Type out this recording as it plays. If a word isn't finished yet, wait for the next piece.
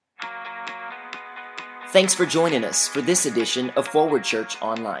Thanks for joining us for this edition of Forward Church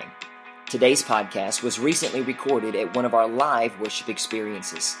Online. Today's podcast was recently recorded at one of our live worship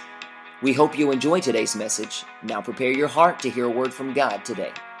experiences. We hope you enjoy today's message. Now prepare your heart to hear a word from God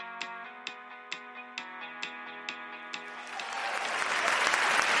today.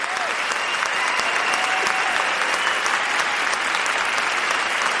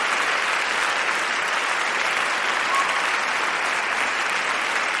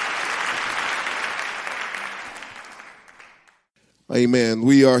 Amen.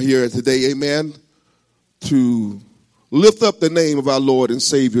 We are here today, amen, to lift up the name of our Lord and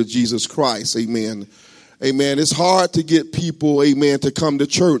Savior, Jesus Christ. Amen. Amen. It's hard to get people, amen, to come to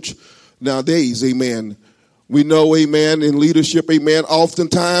church nowadays. Amen. We know, amen, in leadership, amen,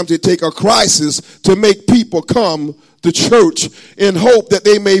 oftentimes it takes a crisis to make people come to church in hope that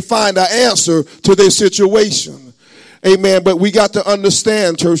they may find an answer to their situation. Amen. But we got to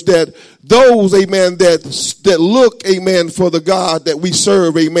understand, church, that those, amen, that look, amen, for the God that we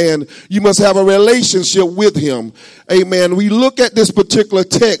serve, amen, you must have a relationship with him. Amen. We look at this particular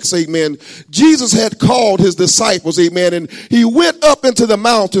text, amen. Jesus had called his disciples, amen, and he went up into the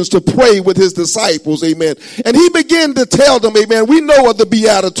mountains to pray with his disciples, amen. And he began to tell them, amen, we know of the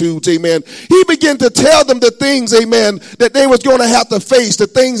Beatitudes, amen. He began to tell them the things, amen, that they was going to have to face, the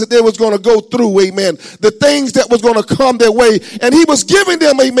things that they was going to go through, amen, the things that was going to come their way. And he was giving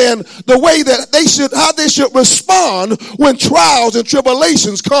them, amen, the way that they should, how they should respond when trials and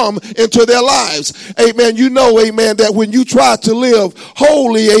tribulations come into their lives. Amen. You know, amen, that when you try to live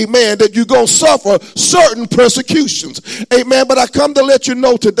holy, amen, that you're going to suffer certain persecutions. Amen. But I come to let you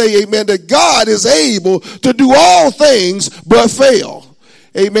know today, amen, that God is able to do all things but fail.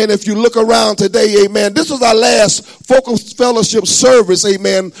 Amen. If you look around today, amen, this was our last Focus Fellowship service,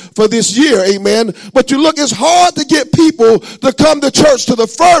 amen, for this year, amen. But you look, it's hard to get people to come to church to the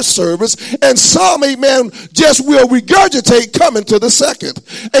first service, and some, amen, just will regurgitate coming to the second.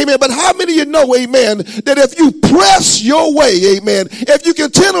 Amen. But how many of you know, amen, that if you press your way, amen, if you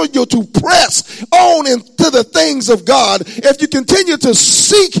continue to press on into the things of God, if you continue to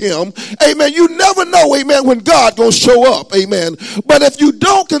seek him, amen, you never know, amen, when God gonna show up, amen. But if you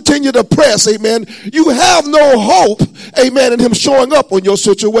don't continue to press, amen, you have no hope, amen, in him showing up on your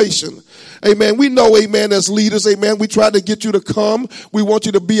situation. Amen. We know, amen, as leaders, amen, we try to get you to come. We want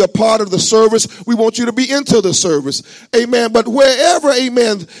you to be a part of the service. We want you to be into the service. Amen. But wherever,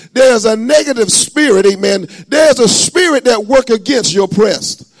 amen, there's a negative spirit, amen, there's a spirit that work against your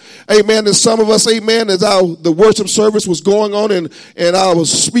press. Amen. And some of us, amen, as the worship service was going on and I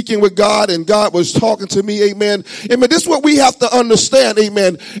was speaking with God and God was talking to me, amen. Amen. This is what we have to understand,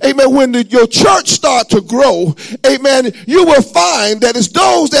 amen. Amen. When your church start to grow, amen, you will find that it's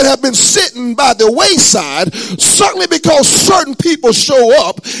those that have been sitting by the wayside, certainly because certain people show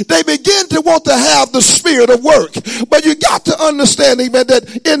up, they begin to want to have the spirit of work. But you got to understand, amen,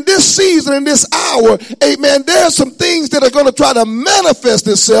 that in this season, in this hour, amen, there's some things that are going to try to manifest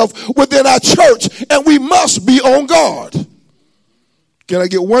itself within our church, and we must be on guard. Can I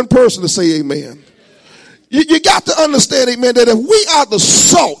get one person to say amen? You got to understand, amen, that if we are the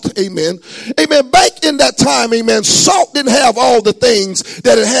salt, amen, amen, back in that time, amen, salt didn't have all the things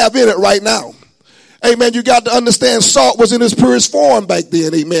that it have in it right now. Amen. You got to understand salt was in its purest form back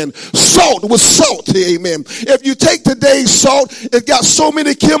then. Amen. Salt was salty. Amen. If you take today's salt, it got so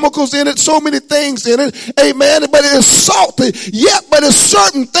many chemicals in it, so many things in it. Amen. But it is salty. Yet, but it's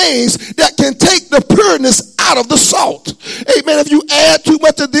certain things that can take the pureness out of the salt. Amen. If you add too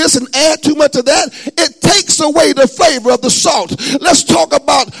much of this and add too much of that, it takes away the flavor of the salt. Let's talk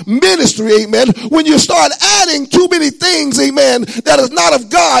about ministry. Amen. When you start adding too many things, amen, that is not of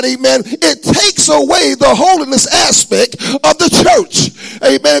God, amen, it takes away the holiness aspect of the church.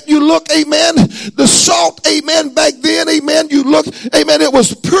 Amen. If you look, amen, the salt, amen, back then, amen, you look, amen, it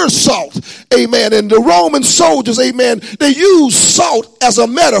was pure salt. Amen. And the Roman soldiers, amen, they used salt as a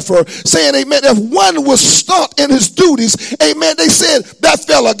metaphor, saying, amen, if one was stuck in his duties, amen, they said that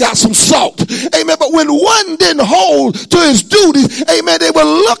fella got some salt. Amen. But when one didn't hold to his duties, amen, they would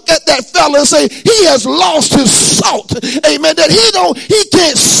look at that fella and say, he has lost his salt. Amen. That he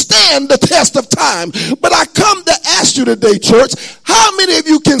can't stand the test of time. But I come to ask you today, church, how many of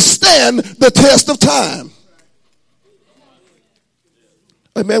you can stand the test of time?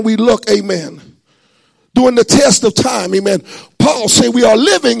 Amen. We look, amen, during the test of time, amen. Paul said we are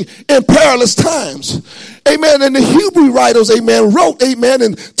living in perilous times. Amen. And the Hebrew writers, amen, wrote, amen,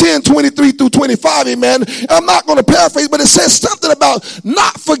 in 10:23 through 25, amen. I'm not going to paraphrase, but it says something about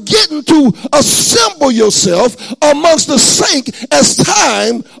not forgetting to assemble yourself amongst the saints as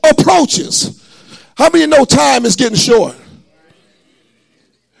time approaches. How many know time is getting short?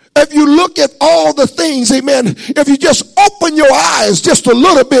 If you look at all the things, amen, if you just open your eyes just a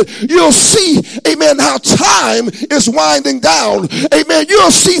little bit, you'll see, amen, how time is winding down. Amen.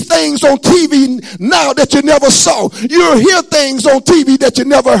 You'll see things on TV now that you never saw. You'll hear things on TV that you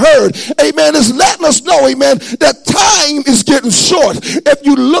never heard. Amen. It's letting us know, amen, that time is getting short. If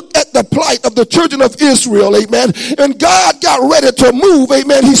you look at the plight of the children of Israel, amen, and God got ready to move,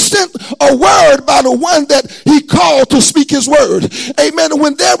 amen, he sent a word by the one that he called to speak his word. Amen. And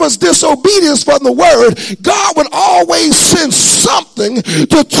when there was disobedience from the word, God would always send something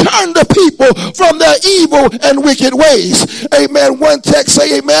to turn the people from their evil and wicked ways. Amen. One text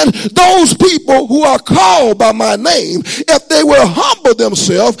say, amen, those people who are called by my name, if they will humble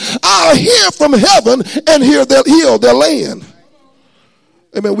themselves, I'll hear from heaven and heal their land.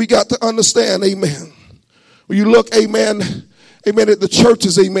 Amen. We got to understand, amen. When you look, amen, at the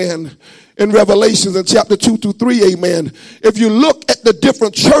churches, amen, in Revelations in chapter 2 through 3, amen. If you look at the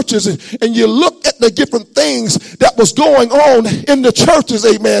different churches and you look at the different things that was going on in the churches,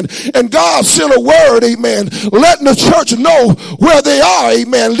 amen, and God sent a word, amen, letting the church know where they are,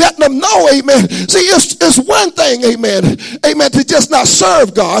 amen, letting them know, amen. See, it's one thing, amen, to just not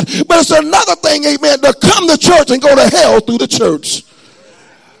serve God, but it's another thing, amen, to come to church and go to hell through the church.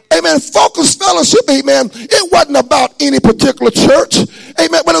 Amen. Focus Fellowship, amen, it wasn't about any particular church,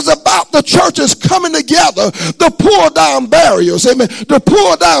 amen, but it was about the churches coming together to pull down barriers, amen, to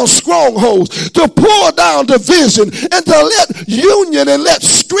pull down strongholds, to pull down division, and to let union and let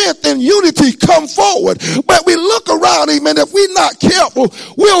strength and unity come forward. But we look around, amen, if we're not careful,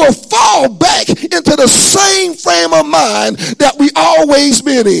 we will fall back into the same frame of mind that we always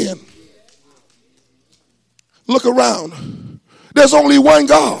been in. Look around. There's only one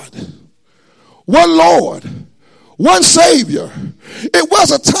God, one Lord, one Savior. It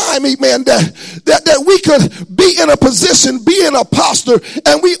was a time, amen, that we could be in a position, be in a posture,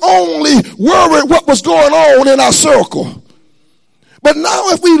 and we only worried what was going on in our circle. But now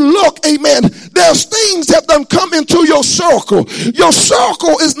if we look, amen, there's things that done come into your circle. Your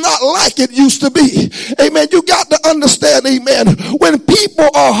circle is not like it used to be. Amen. You got to understand, amen, when people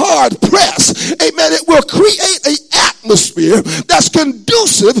are hard pressed, amen, it will create an atmosphere that's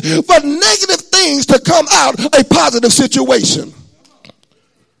conducive for negative things to come out a positive situation.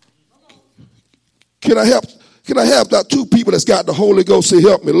 Can I have that two people that's got the Holy Ghost say,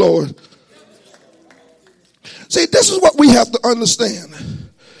 help me, Lord? See, this is what we have to understand.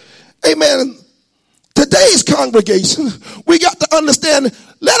 Amen. Today's congregation, we got to understand,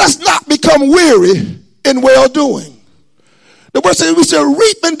 let us not become weary in well-doing. The word says we shall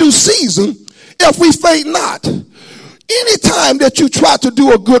reap in due season if we faint not. Anytime that you try to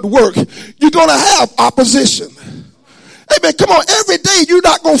do a good work, you're going to have opposition. Amen. Come on. Every day you're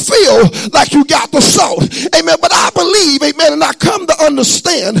not going to feel like you got the salt. Amen. But I believe, amen, and I come to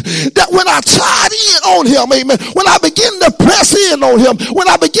understand that when I tied in on him, amen, when I begin to press in on him, when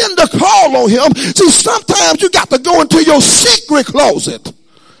I begin to call on him, see, sometimes you got to go into your secret closet.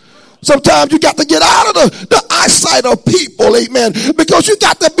 Sometimes you got to get out of the eyesight of people, amen, because you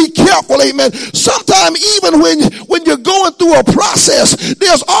got to be careful, amen. Sometimes even when you're going through a process,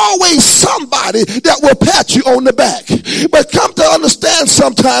 there's always somebody that will pat you on the back. But come to understand,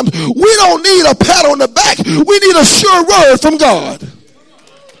 sometimes we don't need a pat on the back. We need a sure word from God.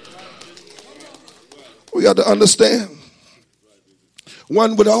 We got to understand.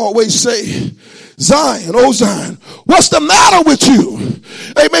 One would always say, Zion, oh Zion, what's the matter with you?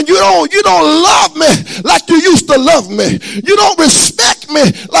 Amen. You don't love me like you used to love me. You don't respect me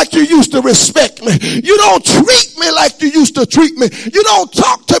like you used to respect me. You don't treat me like you used to treat me. You don't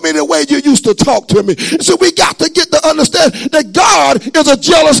talk to me the way you used to talk to me. So we got to get to understand that God is a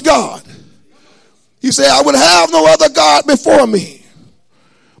jealous God. He said, I would have no other God before me.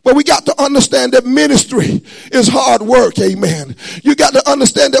 But we got to understand that ministry is hard work, amen. You got to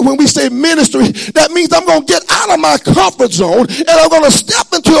understand that when we say ministry, that means I'm going to get out of my comfort zone and I'm going to step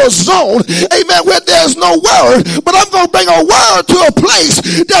into a zone, amen, where there's no word, but I'm going to bring a word to a place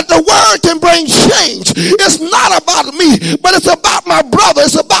that the word can bring change. It's not about me, but it's about my brother.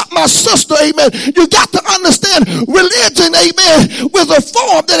 It's about my sister, amen. You got to understand religion, amen, with a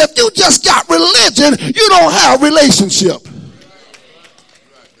form that if you just got religion, you don't have relationship.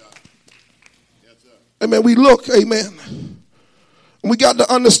 Amen. We look, amen. And we got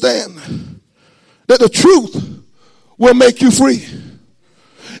to understand that the truth will make you free.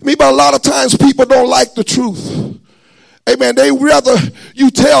 I mean, but a lot of times people don't like the truth. Amen. They rather you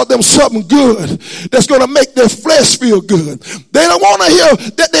tell them something good that's going to make their flesh feel good. They don't want to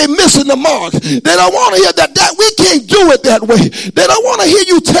hear that they're missing the mark. They don't want to hear that we can't do it that way. They don't want to hear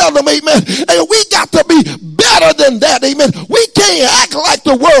you tell them, amen, hey, we got to be better than that, amen. We can't act like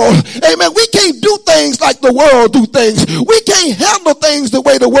the world, amen. We can't do things like the world do things. We can't handle things the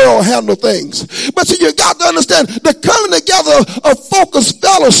way the world handle things. But see, you got to understand, the coming together of Focus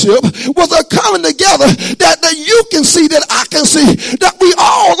Fellowship was a coming together that you can see, that I can see, that we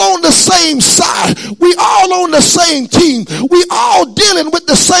all on the same side. We all on the same team. We all dealing with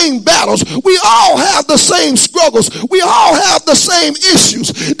the same battles. We all have the same struggles. We all have the same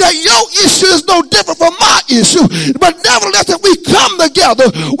issues. That your issue is no different from my issue. But nevertheless, if we come together,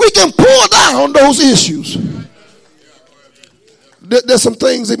 we can pull down those issues. There's some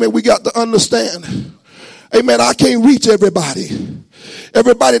things, amen, we got to understand. Amen, I can't reach everybody.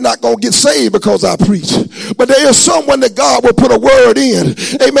 Everybody not going to get saved because I preach. But there is someone that God will put a word in,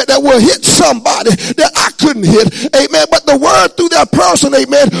 amen, that will hit somebody that I couldn't hit, amen. But the word through that person,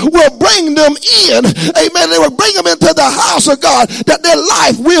 amen, will bring them in, amen. They will bring them into the house of God, that their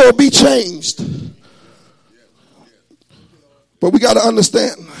life will be changed. But we got to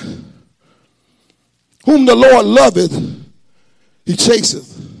understand, whom the Lord loveth, he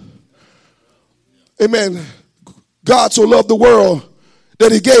chaseth. Amen. God so loved the world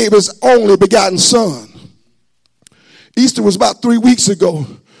that he gave his only begotten son. Easter was about 3 weeks ago.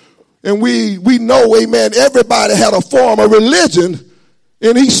 And we know, amen, everybody had a form of religion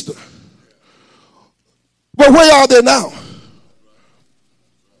in Easter. But where are they now?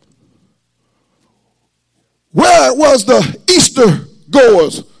 Where was the Easter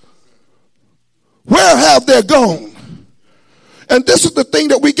goers? Where have they gone? And this is the thing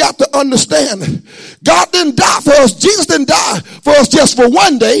that we got to understand. God didn't die for us. Jesus didn't die for us just for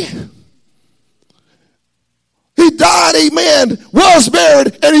one day. He died, amen, was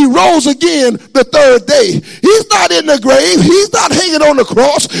buried, and he rose again the third day. He's not in the grave. He's not hanging on the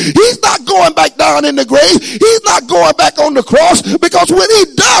cross. He's not going back down in the grave. He's not going back on the cross, because when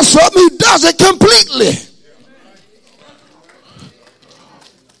he does something, he does it completely.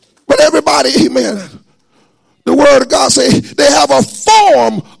 But everybody, amen, the word of God says they have a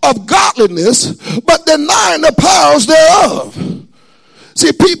form of godliness, but denying the powers thereof.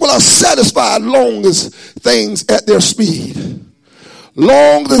 See, people are satisfied long as things at their speed.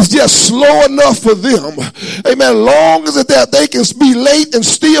 Long as it's just slow enough for them. Amen. Long as that they can be late and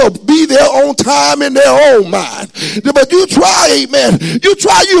still be there on time in their own mind. But you try, amen. You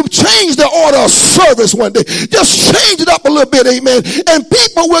change the order of service one day. Just change it up a little bit, amen. And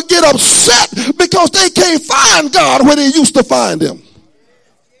people will get upset because they can't find God where they used to find him.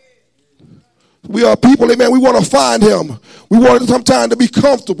 We are people, amen. We want to find him. We want sometimes to be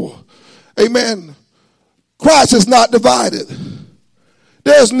comfortable. Amen. Christ is not divided.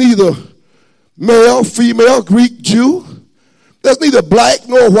 There's neither male, female, Greek, Jew. There's neither black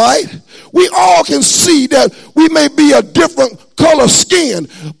nor white. We all can see that we may be a different color skin,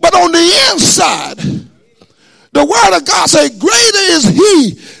 but on the inside, the word of God says, greater is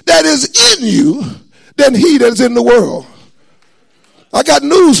he that is in you than he that is in the world. I got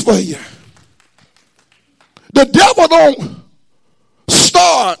news for you. The devil don't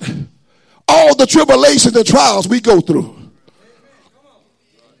start all the tribulations and trials we go through.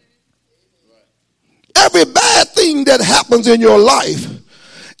 Every bad thing that happens in your life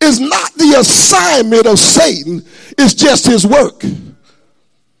is not the assignment of Satan. It's just his work.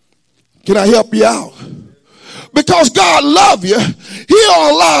 Can I help you out? Because God loves you,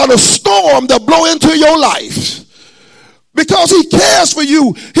 he'll allow the storm to blow into your life. Because he cares for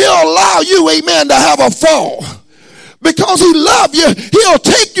you, he'll allow you, amen, to have a fall. Because he loves you, he'll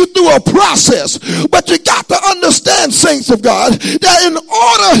take you through a process. But you got to understand, saints of God, that in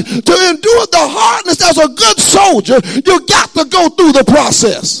order to endure the hardness as a good soldier, you got to go through the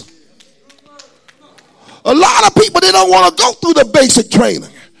process. A lot of people, they don't want to go through the basic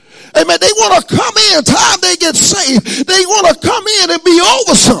training. Amen. They want to come in time they get saved. They want to come in and be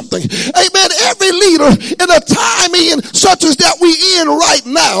over something. Amen. Every leader in a time in such as that we in right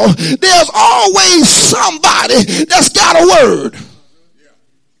now, there's always somebody that's got a word.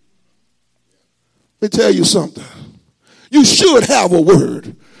 Let me tell you something. You should have a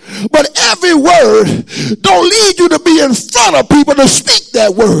word. But every word don't lead you to be in front of people to speak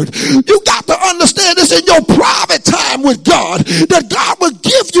that word. You got to understand this in your private time with God, that God will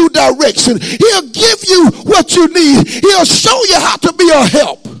give you direction. He'll give you what you need. He'll show you how to be a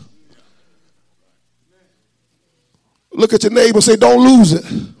help. Look at your neighbor and say, don't lose it.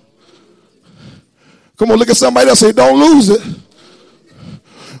 Come on, look at somebody else and say, don't lose it.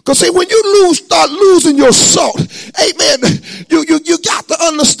 Because see, when you start losing your salt, amen, you got to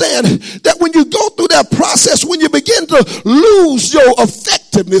understand that when you go through that process, when you begin to lose your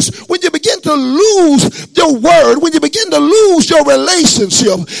effectiveness, when you begin to lose your word, when you begin to lose your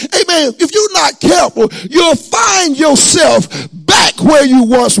relationship, amen, if you're not careful, you'll find yourself back where you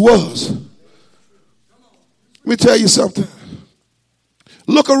once was. Let me tell you something.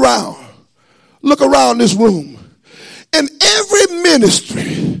 Look around. Look around this room. In every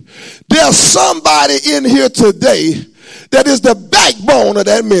ministry, there's somebody in here today that is the backbone of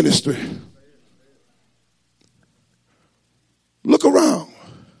that ministry. Look around.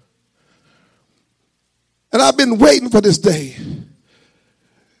 And I've been waiting for this day.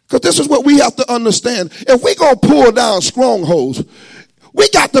 Because this is what we have to understand. If we're going to pull down strongholds, we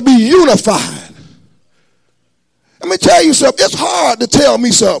got to be unified. Let me tell you something. It's hard to tell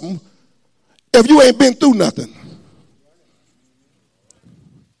me something if you ain't been through nothing.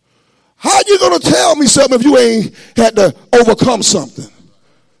 How you going to tell me something if you ain't had to overcome something?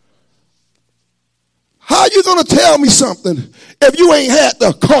 How you going to tell me something if you ain't had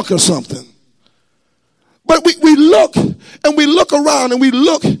to conquer something? But we look and we look around and we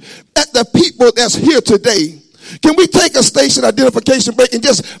look at the people that's here today. Can we take a station identification break and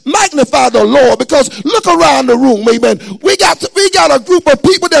just magnify the Lord? Because look around the room, amen. We got a group of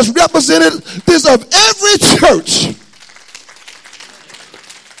people that's representatives of every church.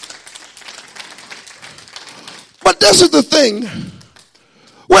 But this is the thing.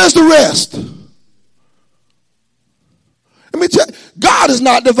 Where's the rest? Let me tell you, God is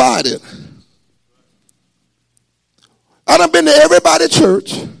not divided. I done been to everybody's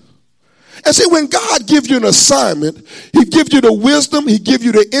church. And see, when God gives you an assignment, he gives you the wisdom, he gives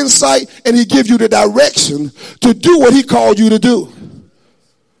you the insight, and he gives you the direction to do what he called you to do.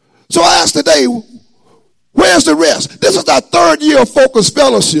 So I asked today, where's the rest? This is our third year of Focus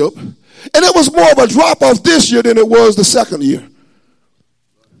Fellowship. And it was more of a drop-off this year than it was the second year.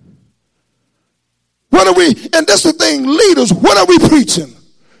 What are we, and this is the thing, leaders, what are we preaching?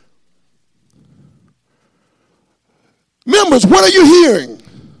 Members, what are you hearing?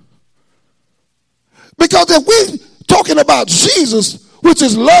 Because if we're talking about Jesus, which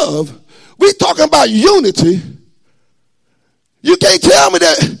is love, we're talking about unity. You can't tell me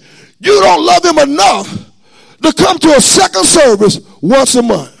that you don't love him enough to come to a second service once a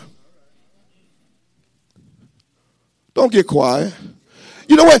month. Don't get quiet.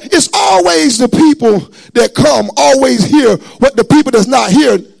 You know what? It's always the people that come always hear what the people that's not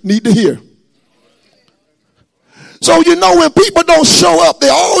here need to hear. So you know when people don't show up, they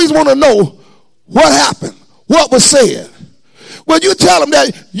always want to know what happened, what was said. Well, you tell them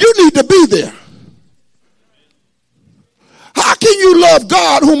that you need to be there. How can you love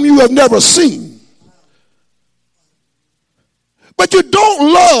God whom you have never seen? But you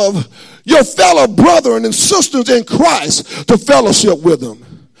don't love your fellow brethren and sisters in Christ to fellowship with them.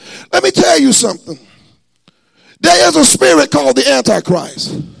 Let me tell you something. There is a spirit called the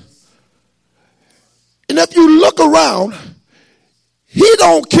Antichrist. And if you look around, he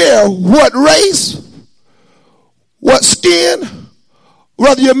don't care what race, what skin,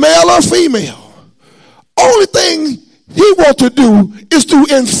 whether you're male or female. Only thing he wants to do is to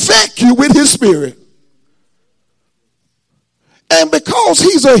infect you with his spirit. And because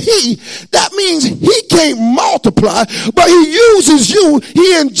he's a he, that means he can't multiply, but he uses you,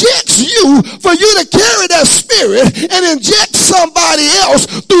 he injects you for you to carry that spirit and inject somebody else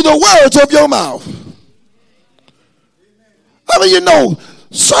through the words of your mouth. I mean, you know,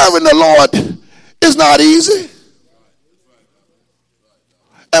 serving the Lord is not easy.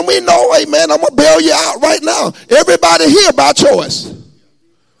 And we know, amen, I'm going to bail you out right now. Everybody here by choice.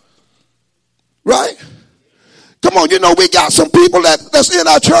 Right? Come on, you know we got some people that's in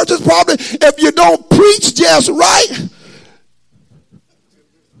our churches probably, if you don't preach just right,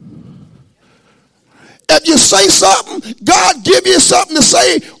 if you say something, God give you something to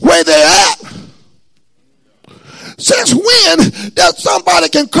say where they're at. Since when that somebody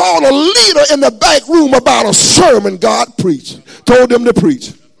can call a leader in the back room about a sermon God told them to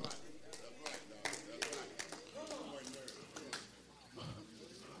preach?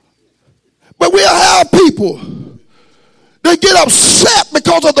 But we'll have people that get upset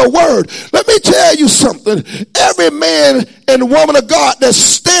because of the word. Let me tell you something. Every man and woman of God that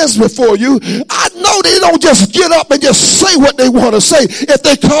stands before you, I know they don't just get up and just say what they want to say if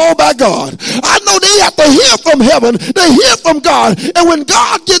they call by God. I know they have to hear from heaven. They hear from God. And when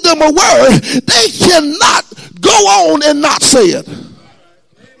God gives them a word, they cannot go on and not say it.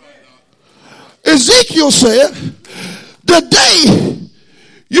 Ezekiel said, the day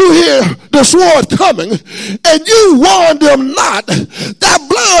you hear the sword coming, and you warn them not, that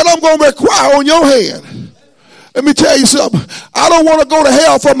blood I'm going to require on your hand. Let me tell you something. I don't want to go to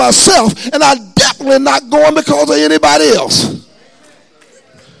hell for myself, and I'm definitely not going because of anybody else.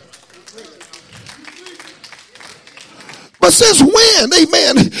 But since when,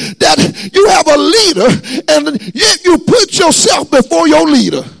 amen, that you have a leader and yet you put yourself before your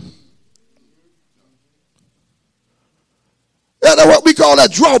leader? That's what we call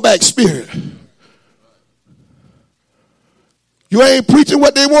that drawback spirit. You ain't preaching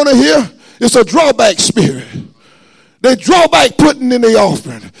what they want to hear. It's a drawback spirit. They draw back putting in the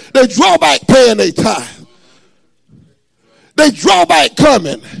offering. They draw back paying their tithe. They draw back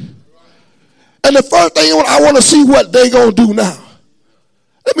coming. And the first thing I want to see what they going to do now.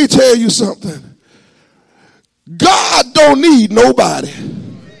 Let me tell you something. God don't need nobody.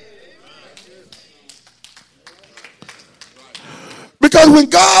 Because when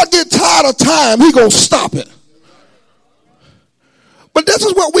God gets tired of time, he going to stop it. But this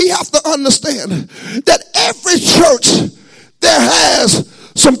is what we have to understand. That every church, there has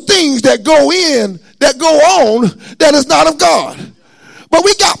some things that go in, that go on, that is not of God. But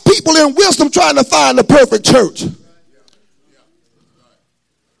we got people in wisdom trying to find the perfect church.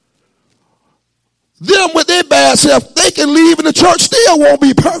 Them with their bad self, they can leave and the church still won't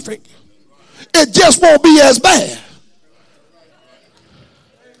be perfect. It just won't be as bad.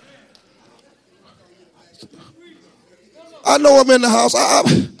 I know I'm in the house.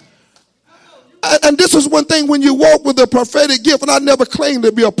 And this is one thing when you walk with a prophetic gift, and I never claimed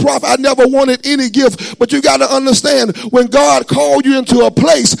to be a prophet. I never wanted any gift. But you got to understand, when God called you into a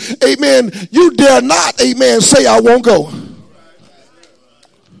place, amen, you dare not, amen, say I won't go.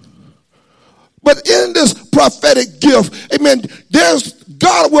 But in this prophetic gift, amen,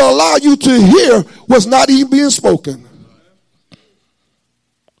 God will allow you to hear what's not even being spoken.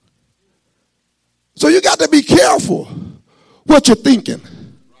 So you got to be careful what you're thinking.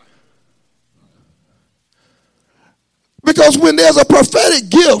 Because when there's a prophetic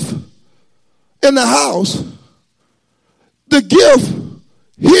gift in the house, the gift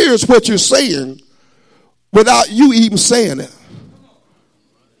hears what you're saying without you even saying it.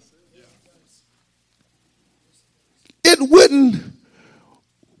 It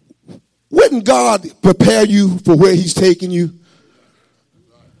wouldn't God prepare you for where he's taking you?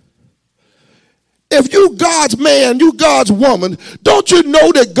 If you God's man, you God's woman, don't you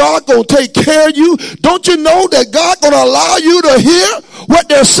know that God gonna take care of you? Don't you know that God gonna allow you to hear what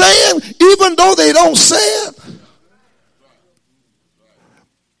they're saying, even though they don't say it?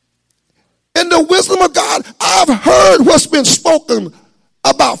 In the wisdom of God, I've heard what's been spoken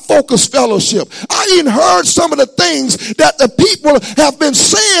about Focus Fellowship. I even heard some of the things that the people have been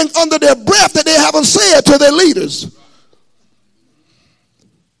saying under their breath that they haven't said to their leaders.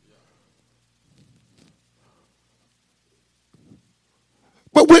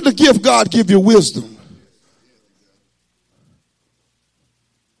 But with the gift, God give you wisdom.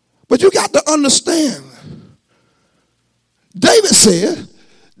 But you got to understand. David said,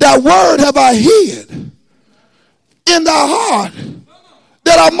 "That word have I hid in thy heart,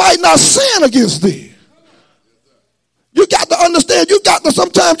 that I might not sin against thee." You got to understand,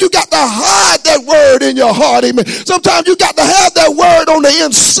 sometimes you got to hide that word in your heart, amen. Sometimes you got to have that word on the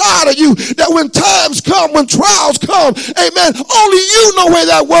inside of you, that when times come, when trials come, amen, only you know where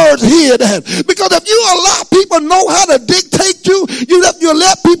that word's hid at. Because if you allow people know how to dictate you, you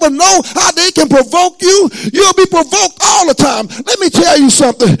let people know how they can provoke you, you'll be provoked all the time. Let me tell you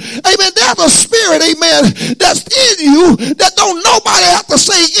something, amen, there's a spirit, amen, that's in you that don't nobody have to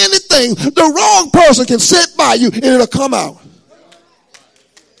say anything. The wrong person can sit by you and it'll come out.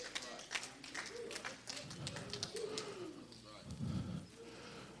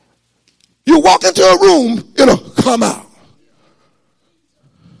 You walk into a room, it'll come out.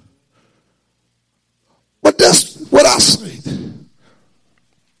 But that's what I say.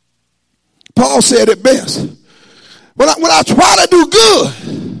 Paul said it best. When I try to do good,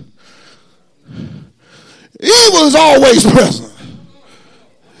 evil is always present.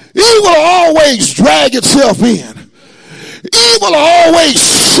 Evil will always drag itself in. Evil will always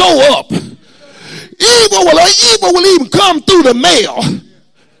show up. Evil will even come through the mail.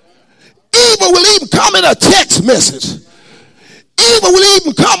 Evil will even come in a text message. Evil will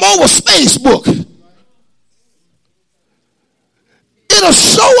even come over Facebook. It'll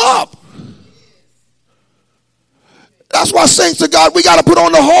show up. That's why, saints of God, we got to put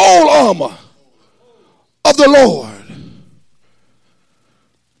on the whole armor of the Lord.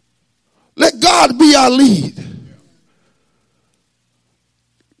 Let God be our lead.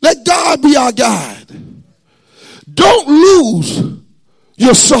 Let God be our guide. Don't lose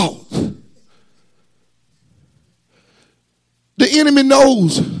You're salt. The enemy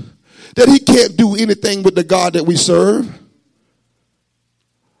knows that he can't do anything with the God that we serve.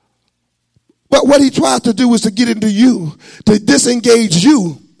 But what he tries to do is to get into you, to disengage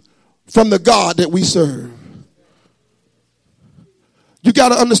you from the God that we serve. You got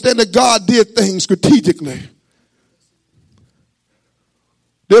to understand that God did things strategically.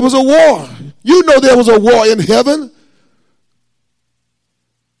 There was a war. You know there was a war in heaven.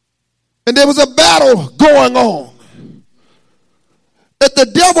 And there was a battle going on. That the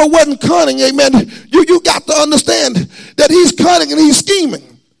devil wasn't cunning, amen. You got to understand that he's cunning and he's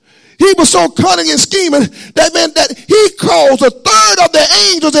scheming. He was so cunning and scheming that meant that he caused a third of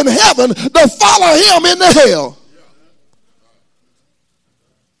the angels in heaven to follow him into hell.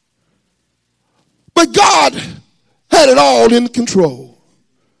 But God had it all in control.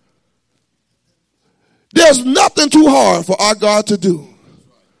 There's nothing too hard for our God to do.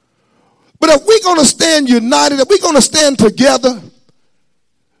 But if we're going to stand united, if we're going to stand together,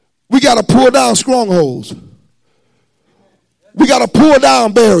 we got to pull down strongholds. We got to pull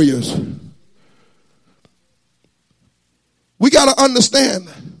down barriers. We got to understand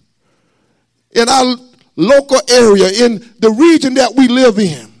in our local area, in the region that we live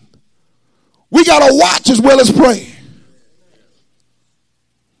in, we got to watch as well as pray.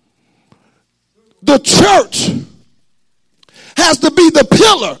 The church has to be the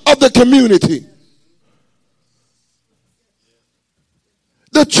pillar of the community.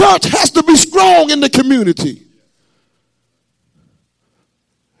 The church has to be strong in the community.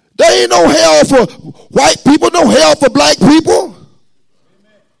 There ain't no hell for white people, no hell for black people.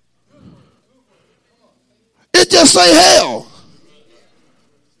 It just say hell.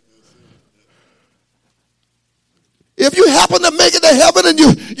 If you happen to make it to heaven and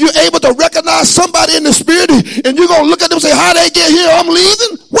you're able to recognize somebody in the spirit and you're going to look at them and say, how they get here, I'm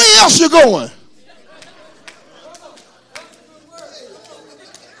leaving, where else you going?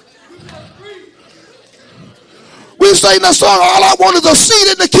 We sing that song, all I want is a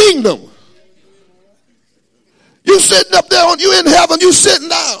seat in the kingdom. You sitting up there, you in heaven, you sitting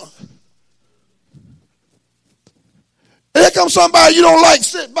down. And here comes somebody you don't like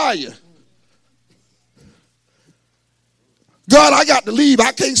sit by you. God, I got to leave.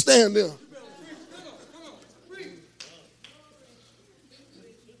 I can't stand there.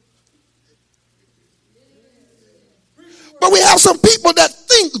 But we have some people that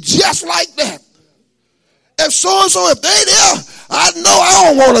think just like that. If so-and-so, if they there, I know I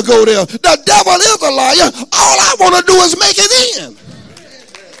don't want to go there. The devil is a liar. All I want to do is make it in.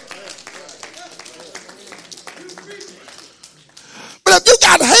 But if you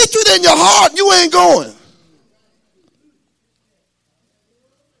got hatred in your heart, you ain't going.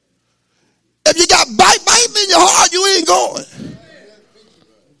 If you got biting in your heart, you ain't going.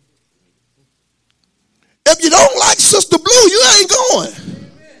 If you don't like Sister Blue, you ain't going.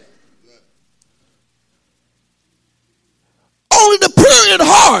 Only the pure in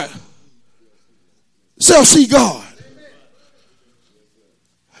heart shall see God.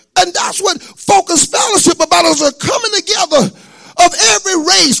 And that's what Focus Fellowship about us are coming together of every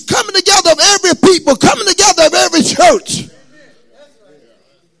race, coming together of every people, coming together of every church.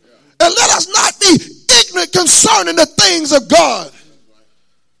 And let us not be ignorant concerning the things of God.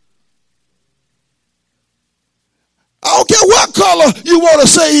 I don't care what color you want to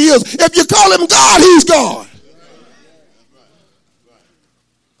say he is. If you call him God, he's God.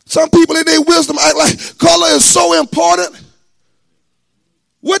 Some people in their wisdom act like color is so important.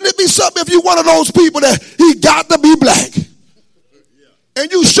 Wouldn't it be something if you're one of those people that he got to be black?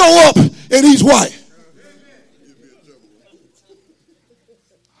 And you show up and he's white.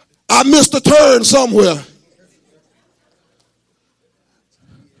 I missed a turn somewhere.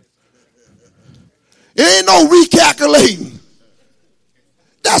 It ain't no recalculating.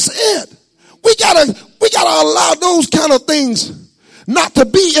 That's it. We gotta allow those kind of things not to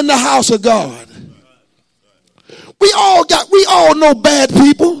be in the house of God. We all know bad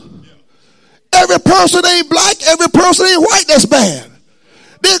people. Every person ain't black, every person ain't white that's bad.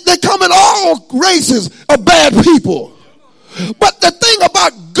 They come in all races of bad people. But the thing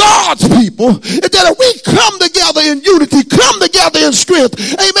about God's people is that if we come together in unity, come together in strength,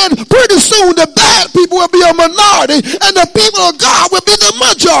 amen, pretty soon the bad people will be a minority and the people of God will be the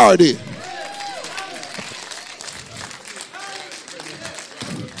majority.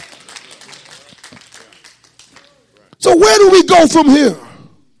 So where do we go from here?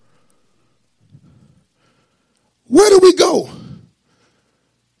 Where do we go?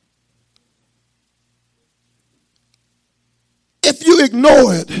 If you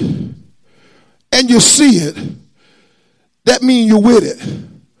ignore it and you see it, that means you're with it.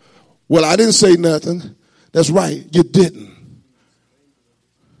 Well, I didn't say nothing. That's right, you didn't.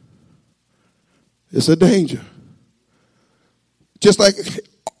 It's a danger. Just like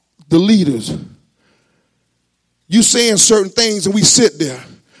the leaders. You saying certain things and we sit there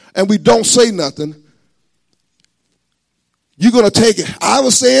and we don't say nothing. You're going to take it. I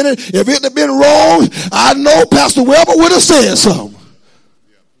was saying it. If it had been wrong, I know Pastor Weber would have said something.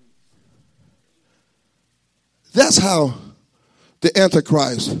 That's how the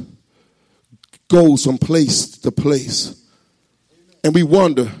Antichrist goes from place to place. And we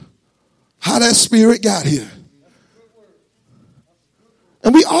wonder how that spirit got here.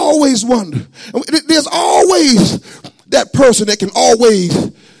 And we always wonder. There's always that person that can always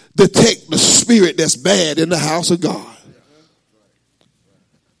detect the spirit that's bad in the house of God.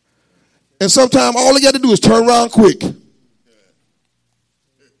 And sometimes all they got to do is turn around quick.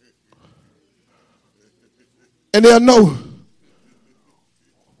 And they'll know,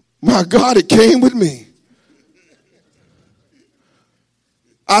 my God, it came with me.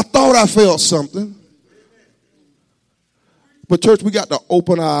 I thought I felt something. But church, we got to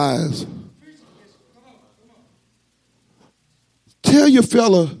open our eyes. Tell your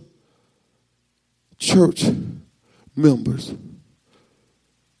fellow church members.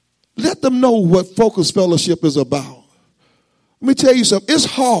 Let them know what Focus Fellowship is about. Let me tell you something. It's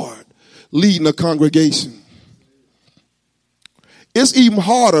hard leading a congregation. It's even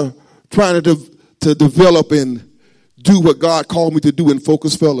harder trying to develop and do what God called me to do in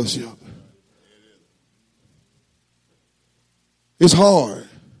Focus Fellowship. It's hard.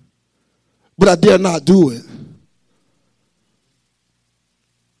 But I dare not do it.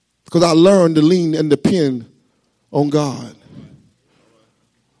 Because I learned to lean and depend on God.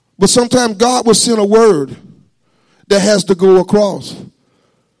 But sometimes God will send a word that has to go across.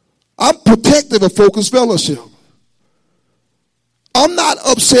 I'm protective of Focus Fellowship. I'm not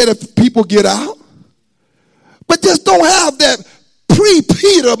upset if people get out. But just don't have that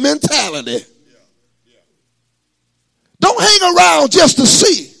pre-Peter mentality. Don't hang around just to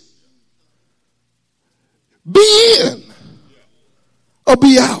see. Be in or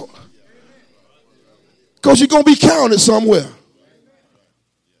be out. Because you're going to be counted somewhere.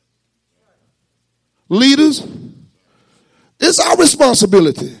 Leaders, it's our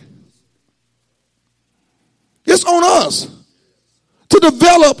responsibility. It's on us to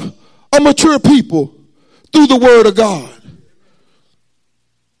develop a mature people through the word of God.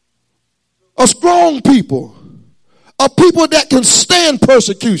 A strong people. A people that can stand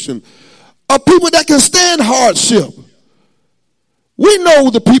persecution. A people that can stand hardship. We know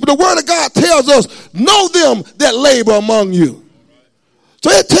the people. The word of God tells us, know them that labor among you. So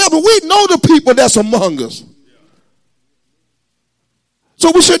it tells me we know the people that's among us.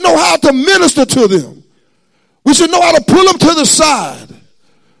 So we should know how to minister to them. We should know how to pull them to the side.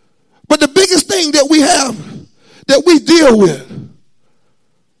 But the biggest thing that we have, that we deal with,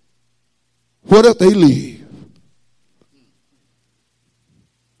 what if they leave?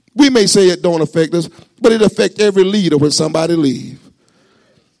 We may say it don't affect us, but it affects every leader when somebody leaves.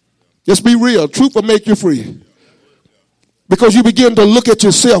 Just be real. Truth will make you free. Because you begin to look at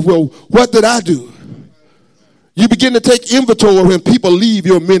yourself, well, what did I do? You begin to take inventory when people leave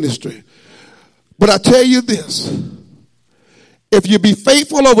your ministry. But I tell you this, if you be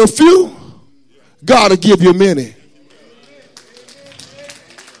faithful over few, God will give you many.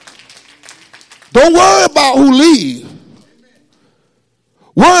 Don't worry about who leave.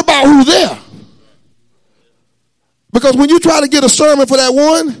 Worry about who's there. Because when you try to get a sermon for that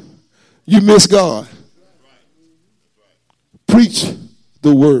one, you miss God. Preach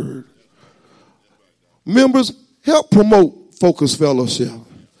the word. Members, help promote Focus Fellowship.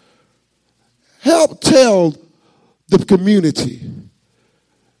 Help tell the community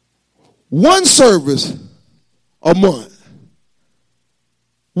one service a month.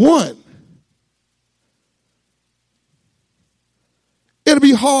 One. It'll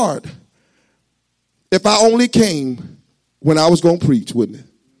be hard if I only came when I was going to preach, wouldn't it?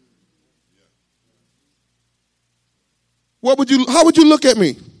 How would you look at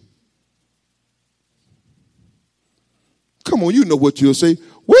me? Come on, you know what you'll say.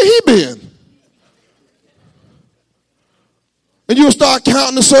 Where he been? And you'll start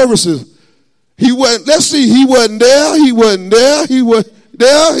counting the services. He wasn't, let's see, he wasn't there, he wasn't there, he wasn't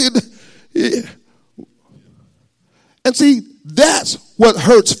there. And see, that's what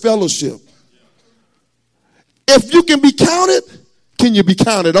hurts fellowship. If you can be counted, can you be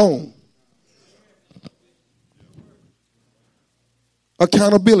counted on?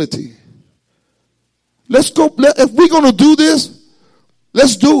 Accountability. Let's go. If we're going to do this,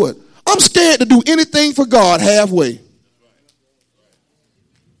 let's do it. I'm scared to do anything for God halfway.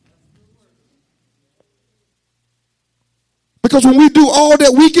 Because when we do all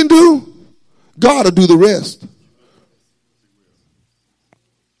that we can do, God will do the rest.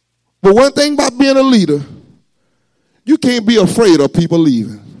 But one thing about being a leader, you can't be afraid of people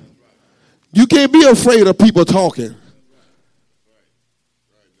leaving. You can't be afraid of people talking.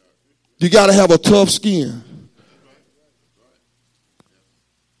 You got to have a tough skin.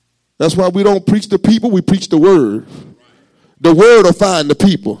 That's why we don't preach to people, we preach the word. The word will find the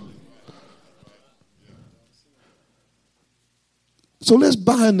people. So let's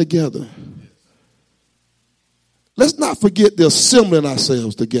bind together. Let's not forget the assembling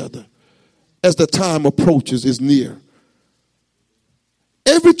ourselves together as the time approaches, is near.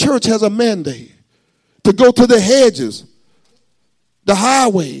 Every church has a mandate to go to the hedges, the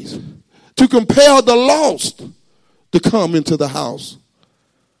highways, to compel the lost to come into the house.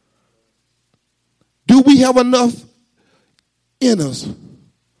 Do we have enough in us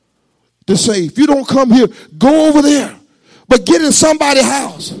to say, if you don't come here, go over there, but get in somebody's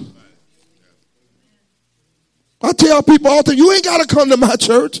house? I tell people all the time, you ain't got to come to my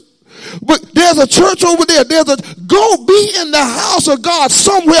church. But there's a church over there. Go be in the house of God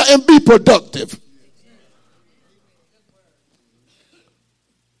somewhere and be productive.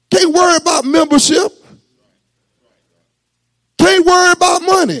 Can't worry about membership. Can't worry about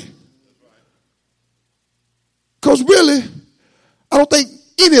money. Because really, I don't think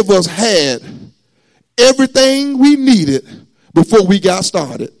any of us had everything we needed before we got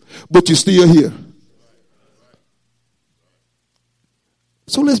started. But you're still here.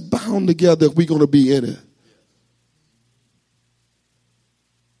 So let's bound together if we're going to be in it.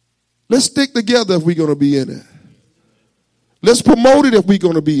 Let's stick together if we're going to be in it. Let's promote it if we're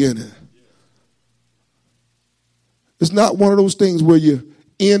going to be in it. It's not one of those things where you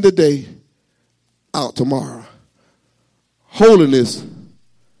end the day, out tomorrow. Holiness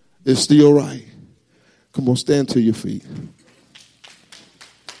is still right. Come on, stand to your feet.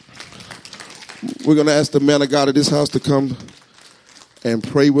 We're going to ask the man of God of this house to come and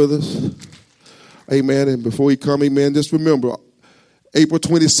pray with us. Amen. And before he come, amen, just remember, April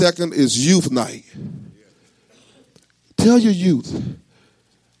 22nd is youth night. Tell your youth,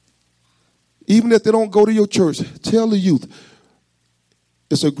 even if they don't go to your church, tell the youth.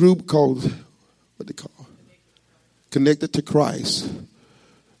 It's a group called, what they call? Connected to Christ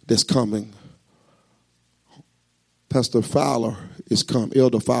that's coming. Pastor Fowler is coming.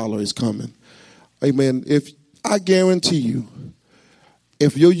 Elder Fowler is coming. Amen. If I guarantee you,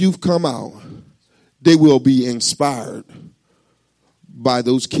 if your youth come out, they will be inspired by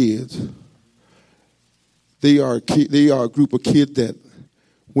those kids. They are a group of kids that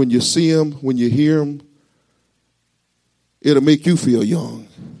when you see them, when you hear them, it'll make you feel young.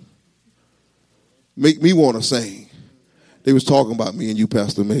 Make me want to sing. They was talking about me and you,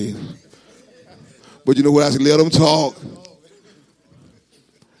 Pastor May. But you know what? I said, let them talk.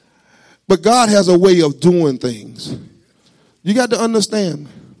 But God has a way of doing things. You got to understand.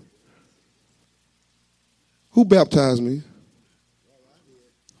 Who baptized me?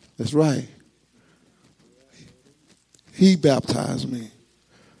 That's right. He baptized me.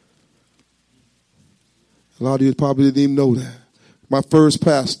 A lot of you probably didn't even know that. My first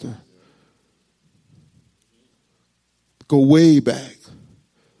pastor. Go way back.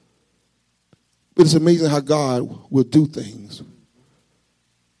 But it's amazing how God will do things.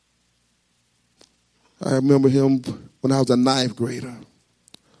 I remember him when I was a ninth grader.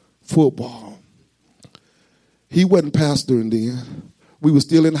 Football. He wasn't pastoring then. We were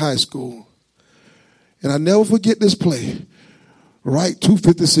still in high school. And I never forget this play. Right,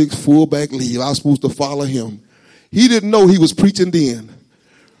 256 fullback lead. I was supposed to follow him. He didn't know he was preaching then.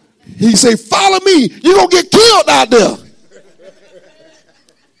 He said, follow me. You're going to get killed out there.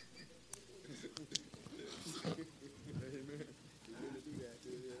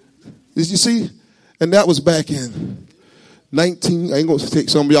 Did you see? And that was back in 19. I ain't going to take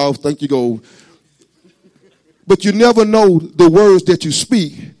some of y'all think you go. But you never know the words that you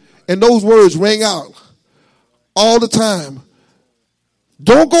speak. And those words ring out all the time.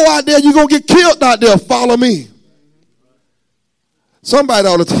 Don't go out there. You're going to get killed out there. Follow me. Somebody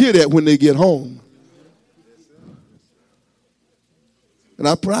ought to hear that when they get home. And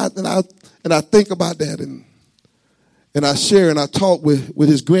I think about that and I share and I talk with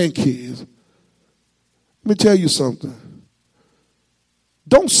his grandkids. Let me tell you something.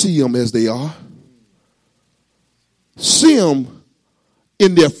 Don't see them as they are. See them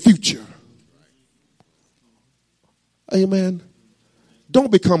in their future. Amen.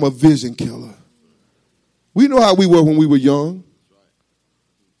 Don't become a vision killer. We know how we were when we were young.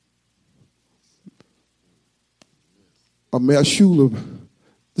 Or Mayor Schuler,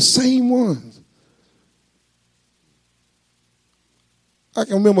 the same ones. I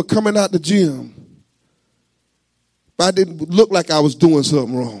can remember coming out the gym, but I didn't look like I was doing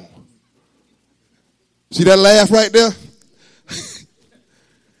something wrong. See that laugh right there?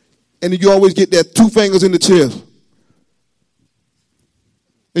 And you always get that 2 fingers in the chest.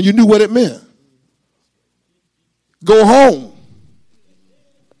 And you knew what it meant. Go home.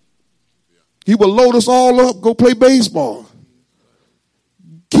 He would load us all up, go play baseball.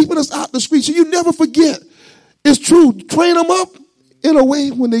 Keeping us out the street so you never forget. It's true. Train them up in a way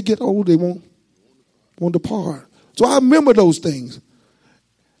when they get old, they won't depart. So I remember those things.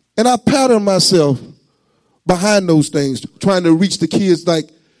 And I pattern myself behind those things, trying to reach the kids like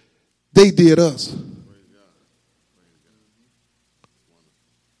they did us.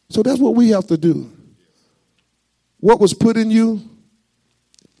 So that's what we have to do. What was put in you,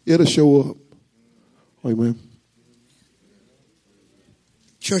 it'll show up. Amen.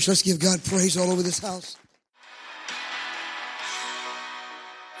 Church, let's give God praise all over this house.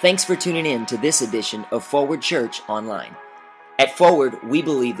 Thanks for tuning in to this edition of Forward Church Online. At Forward, we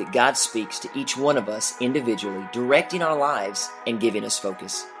believe that God speaks to each one of us individually, directing our lives and giving us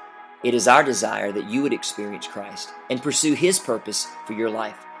focus. It is our desire that you would experience Christ and pursue His purpose for your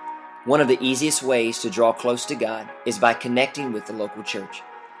life. One of the easiest ways to draw close to God is by connecting with the local church.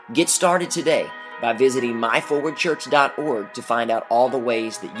 Get started today by visiting myforwardchurch.org to find out all the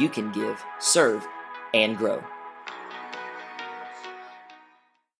ways that you can give, serve, and grow.